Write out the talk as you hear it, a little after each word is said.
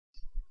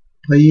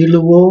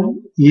பயிலுவோம்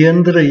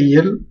இயந்திர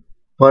இயல்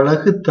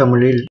பழகு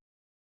தமிழில்!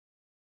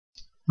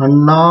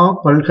 அண்ணா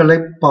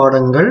பல்கலைப்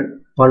பாடங்கள்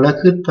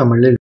பழகு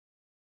தமிழில்!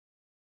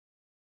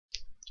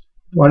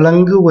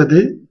 வழங்குவது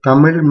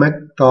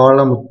தமிழ்மெக்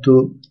தாளமுத்து.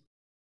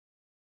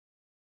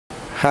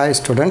 Hi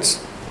students,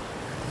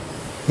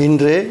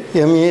 இன்று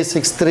MA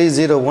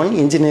 6301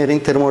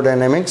 Engineering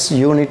Thermodynamics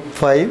Unit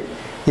 5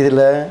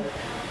 இதில்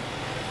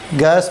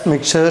Gas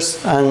Mixtures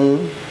and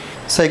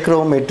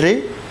Psychrometry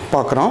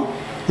பார்க்குறோம்.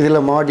 இதில்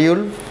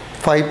மாடியூல்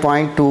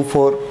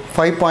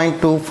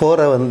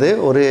 5.24 வந்து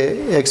ஒரு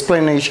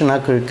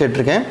எக்ஸ்பிளனேஷனாக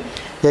கேட்டிருக்கேன்.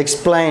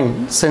 Explain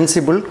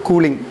sensible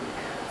cooling.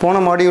 போன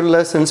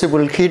மாடியூலில்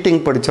சென்சிபிள்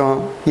ஹீட்டிங் படித்தோம்.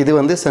 இது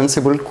வந்து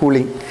சென்சிபிள்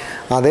கூலிங்.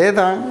 அதே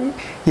தான்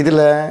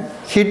இதில்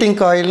ஹீட்டிங்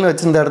காயில்னு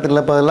வச்சுருந்த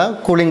இடத்துல பதிலாக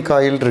கூலிங்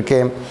காயில் இருக்கு.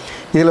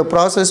 இதில்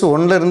ப்ராசஸ்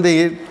 1லேருந்து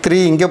 3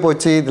 இங்கே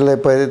போச்சு. இதில்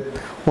இப்போ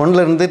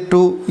 1லேருந்து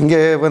 2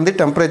 இங்கே வந்து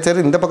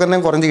டெம்பரேச்சர் இந்த பக்கம்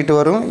தான் குறைஞ்சிக்கிட்டு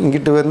வரும்,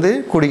 இங்கிட்டு வந்து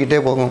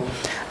கூடிக்கிட்டே போகும்.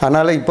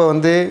 அதனால் இப்போ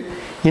வந்து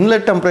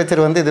இன்லெட் டெம்பரேச்சர்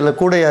வந்து இதில்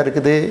கூடையாக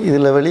இருக்குது,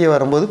 இதில் வெளியே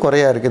வரும்போது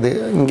குறையாக இருக்குது.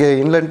 இங்கே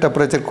இன்லெட்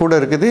டெம்பரேச்சர் கூட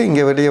இருக்குது,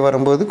 இங்கே வெளியே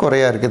வரும்போது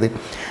குறையாக இருக்குது.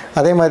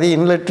 அதே மாதிரி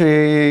இன்லெட்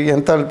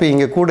என்தால்பி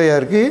இங்கே கூடையாக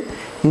இருக்குது,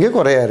 இங்கே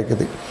குறையாக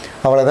இருக்குது.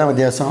 அவ்வளோதான்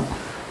வித்தியாசம்.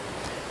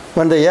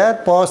 When the air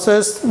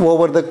passes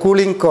over the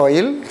cooling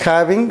coil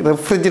having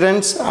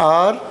refrigerants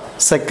or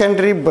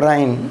secondary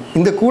brine,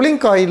 இந்த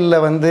கூலிங்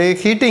காயிலில் வந்து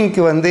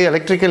ஹீட்டிங்க்கு வந்து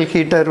எலக்ட்ரிக்கல்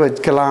ஹீட்டர்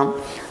வச்சுக்கலாம்,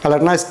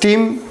 அல்லனா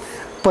ஸ்டீம்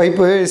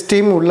பைப்பு,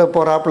 ஸ்டீம் உள்ளே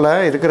போகிறாப்பில்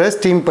இருக்கிற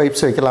ஸ்டீம்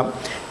பைப்ஸ் வைக்கலாம்.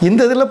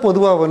 இந்த இதில்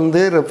பொதுவாக வந்து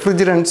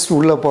ரெஃப்ரிஜரண்ட்ஸ்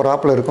உள்ளே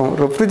போகிறாப்பில் இருக்கும்.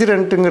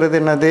 ரெஃப்ரிஜரண்ட்டுங்கிறது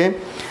என்னது?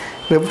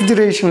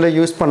 ரெஃப்ரிஜரேஷனில்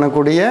யூஸ்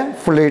பண்ணக்கூடிய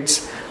ஃப்ளூயிட்ஸ்.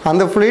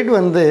 அந்த ஃப்ளூயிட்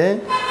வந்து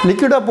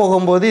லிக்விடாக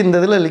போகும்போது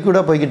இந்த இதில்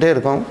லிக்விடாக போய்கிட்டே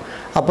இருக்கும்.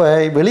 அப்போ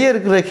வெளியே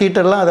இருக்கிற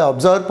ஹீட்டெல்லாம் அதை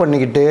அப்சார்வ்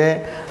பண்ணிக்கிட்டு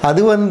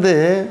அது வந்து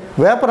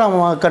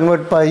வேப்பராக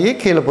கன்வெர்ட் ஆகி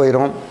கீழே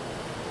போயிடும்.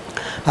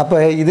 அப்போ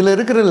இதில்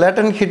இருக்கிற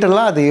லேட்டன்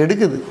ஹீட்டெல்லாம் அது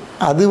எடுக்குது.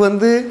 அது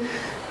வந்து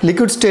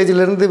லிக்விட்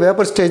ஸ்டேஜிலேருந்து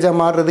வேப்பர் ஸ்டேஜாக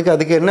மாறுறதுக்கு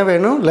அதுக்கு என்ன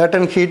வேணும்?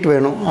 லேட்டன் ஹீட்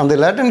வேணும். அந்த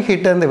லேட்டன்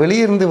ஹீட்டை அந்த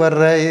வெளியிருந்து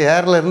வர்ற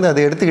ஏர்லேருந்து அதை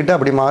எடுத்துக்கிட்டு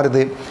அப்படி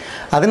மாறுது.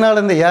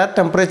 அதனால் இந்த ஏர்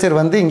டெம்பரேச்சர்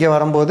வந்து இங்கே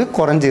வரும்போது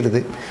குறைஞ்சிருது.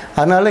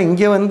 அதனால்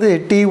இங்கே வந்து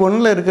T1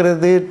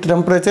 இருக்கிறது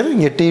டெம்பரேச்சர்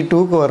இங்கே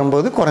T2க்கு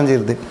வரும்போது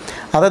குறைஞ்சிருது.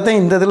 அதைத்தான்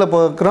இந்த இதில்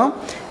பார்க்குறோம்.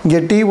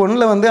 இங்கே T1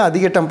 வந்து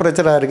அதிக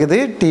டெம்பரேச்சராக இருக்குது,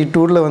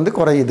 T2 வந்து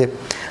குறையுது.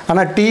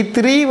 ஆனால்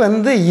T3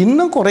 வந்து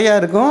இன்னும்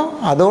குறையாக இருக்கும்.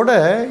 அதோட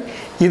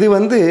இது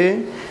வந்து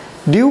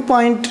டியூ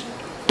பாயிண்ட்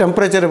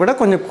டெம்பரேச்சரை விட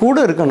கொஞ்சம் கூட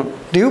இருக்கணும்.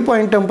 டியூ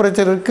பாயிண்ட்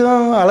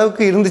டெம்பரேச்சருக்கும்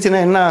அளவுக்கு இருந்துச்சுன்னா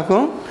என்ன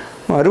ஆகும்?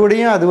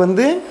 மறுபடியும் அது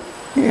வந்து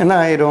என்ன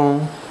ஆயிரும்?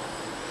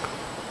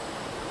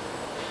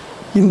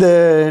 இந்த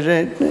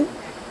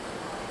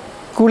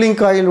கூலிங்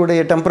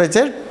காயிலுடைய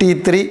டெம்பரேச்சர்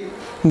T3.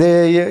 இந்த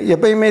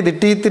எப்பயுமே இது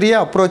T3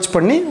 அப்ரோச்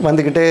பண்ணி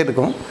வந்துக்கிட்டே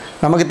இருக்கும்.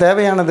 நமக்கு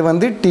தேவையானது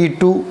வந்து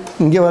T2.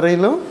 இங்கே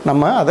வரையிலும்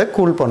நம்ம அதை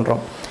கூல்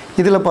பண்ணுறோம்.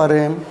 இதில் பாரு,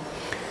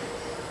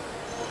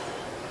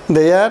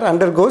 the air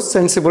undergoes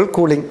sensible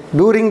cooling.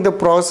 During the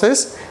process,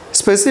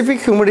 specific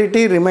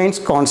humidity remains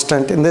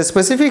constant. இந்த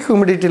specific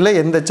humidityல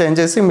எந்த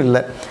சேஞ்சஸும்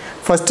இல்லை.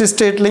 ஃபஸ்ட்டு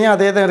ஸ்டேட்லேயும்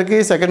அதே தான்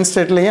இருக்குது, செகண்ட்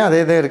ஸ்டேட்லேயும்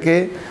அதே தான்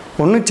இருக்குது.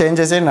 ஒன்றும்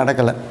சேஞ்சஸே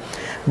நடக்கலை.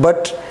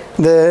 But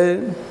the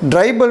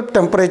dry bulb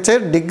temperature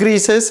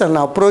decreases and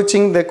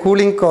approaching the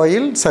cooling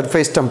coil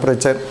surface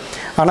temperature.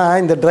 ஆனால்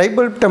இந்த ட்ரை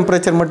பல்ப்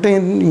டெம்பரேச்சர் மட்டும்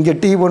இங்கே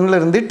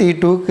T1லேருந்து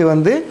T2க்கு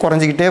வந்து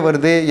குறைஞ்சிக்கிட்டே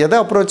வருது. எதை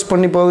அப்ரோச்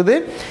பண்ணி போகுது?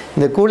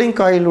 இந்த கூலிங்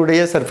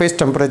காயிலுடைய சர்ஃபேஸ்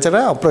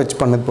டெம்பரேச்சரை அப்ரோச்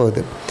பண்ணி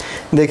போகுது.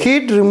 இந்த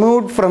heat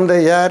removed from the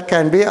air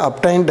can be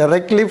obtained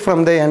directly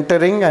from the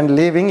entering and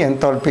leaving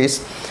என்தால்பிஸ்.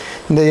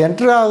 இந்த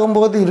என்டர்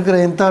ஆகும்போது இருக்கிற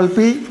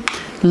என்தால்பி,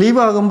 லீவ்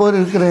ஆகும்போது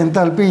இருக்கிற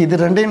என்தால்பி, இது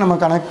ரெண்டையும் நம்ம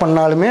கனெக்ட்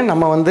பண்ணாலுமே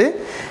நம்ம வந்து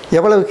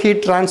எவ்வளவு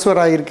ஹீட் ட்ரான்ஸ்ஃபர்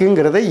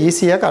ஆகிருக்குங்கிறத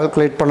ஈஸியாக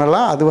கால்குலேட்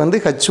பண்ணலாம். அது வந்து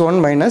H1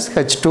 -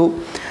 H2.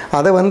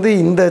 அதை வந்து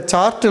இந்த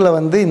சார்ட்டில்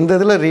வந்து இந்த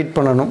இதில் ரீட்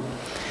பண்ணணும்.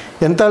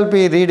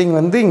 என்தால்பி ரீடிங்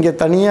வந்து இங்கே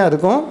தனியாக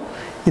இருக்கும்.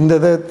 இந்த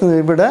இதை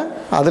விட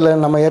அதில்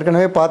நம்ம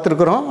ஏற்கனவே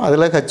பார்த்துருக்குறோம்.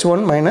 அதில்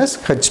H1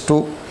 - H2.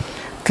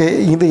 ஓகே,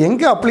 இது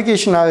எங்கே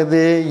அப்ளிகேஷன்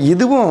ஆகுது?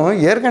 இதுவும்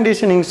ஏர்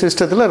கண்டிஷனிங்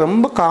சிஸ்டத்தில்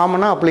ரொம்ப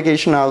காமனாக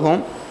அப்ளிகேஷன்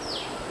ஆகும்.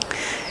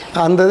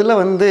 அந்த இதில்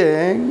வந்து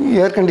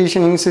ஏர்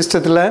கண்டிஷனிங்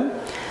சிஸ்டத்தில்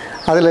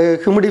அதில்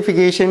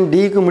ஹியூமிடிஃபிகேஷன்,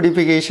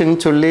 டீஹியூமிடிஃபிகேஷன்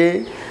சொல்லி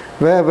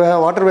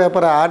வாட்டர்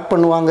வேப்பரை ஆட்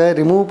பண்ணுவாங்க,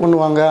 ரிமூவ்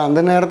பண்ணுவாங்க. அந்த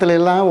நேரத்துல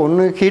எல்லாம்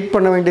ஒன்று ஹீட்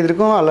பண்ண வேண்டியது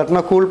இருக்கும்,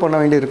 அல்லட்னா கூல் பண்ண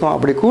வேண்டியது இருக்கும்.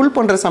 அப்படி கூல்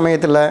பண்ணுற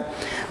சமயத்தில்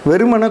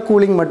வெறுமன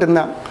கூலிங்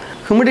மட்டும்தான்,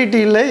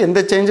 ஹியூமிடிட்டியில் எந்த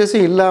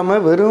சேஞ்சஸும்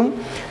இல்லாமல் வெறும்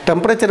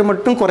டெம்பரேச்சர்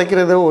மட்டும்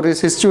குறைக்கிறத ஒரு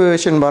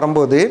சிச்சுவேஷன்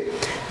வரும்போது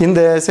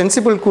இந்த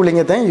சென்சிபிள்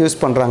கூலிங்கை தான்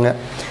யூஸ் பண்ணுறாங்க.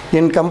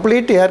 இன்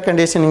complete air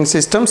conditioning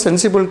system,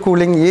 sensible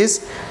cooling is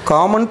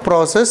common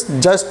process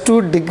just to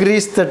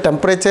decrease the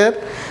temperature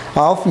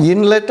of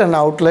inlet and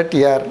outlet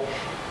ஏர்.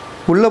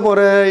 உள்ளே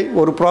போகிற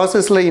ஒரு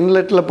ப்ராசஸில்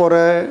இன்லெட்டில் போகிற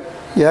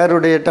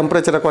ஏருடைய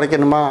டெம்பரேச்சரை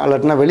குறைக்கணுமா,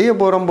 அல்லட்னா வெளியே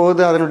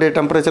போகும்போது அதனுடைய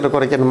டெம்பரேச்சரை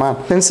குறைக்கணுமா,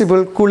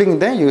 சென்சிபிள்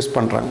கூலிங் தான் யூஸ்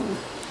பண்ணுறாங்க.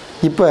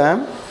 இப்போ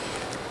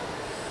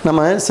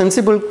நம்ம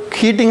சென்சிபிள்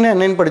ஹீட்டிங்னா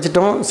என்னென்னு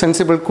படிச்சிட்டோம்,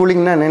 சென்சிபிள்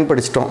கூலிங்னா என்னென்னு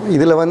படிச்சிட்டோம்.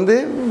 இதில் வந்து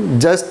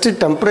just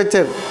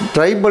temperature,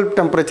 try bulb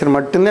temperature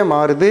மட்டும்தான்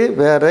மாறுது.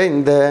 வேறு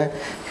இந்த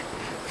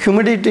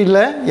ஹியூமிடிட்டியில்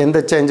எந்த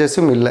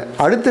சேஞ்சஸும் இல்லை.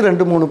 அடுத்து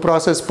 2-3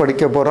 ப்ராசஸ்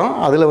படிக்க போகிறோம்.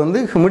 அதில் வந்து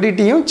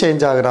ஹியூமிடிட்டியும்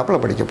சேஞ்ச் ஆகிறாப்புல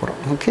படிக்க போகிறோம்.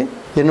 ஓகே,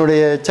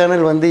 என்னுடைய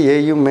சேனல் வந்து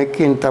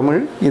AUmech-in-tamil.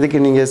 இதுக்கு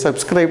நீங்கள்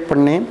சப்ஸ்கிரைப்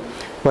பண்ணி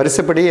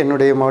வரிசைப்படி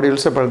என்னுடைய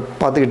மாடியூல்ஸை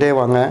பார்த்துக்கிட்டே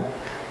வாங்க.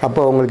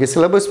 அப்போ உங்களுக்கு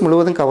சிலபஸ்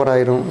முழுவதும் கவர்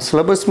ஆயிரும்.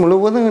 சிலபஸ்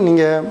முழுவதும்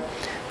நீங்கள்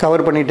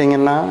கவர்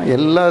பண்ணிட்டீங்கன்னா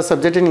எல்லா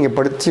சப்ஜெக்டையும் நீங்கள்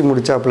படித்து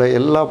முடித்தாப்புல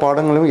எல்லா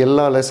பாடங்களும்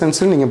எல்லா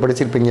லெசன்ஸும் நீங்கள்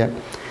படிச்சிருப்பீங்க.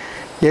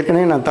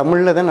 ஏற்கனவே நான்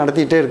தமிழில் தான்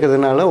நடத்திக்கிட்டே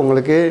இருக்கிறதுனால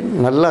உங்களுக்கு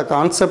நல்லா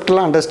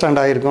கான்செப்ட்லாம் அண்டர்ஸ்டாண்ட்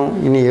ஆகிருக்கும்.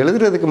 இனி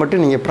எழுதுறதுக்கு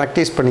மட்டும் நீங்கள்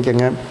ப்ராக்டிஸ்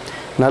பண்ணிக்கோங்க.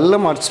 நல்ல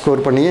மார்க்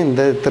ஸ்கோர் பண்ணி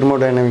இந்த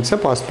தெர்மோடைனமிக்ஸை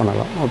பாஸ்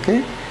பண்ணலாம். Okay,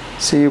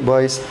 see you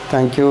boys.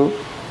 Thank you.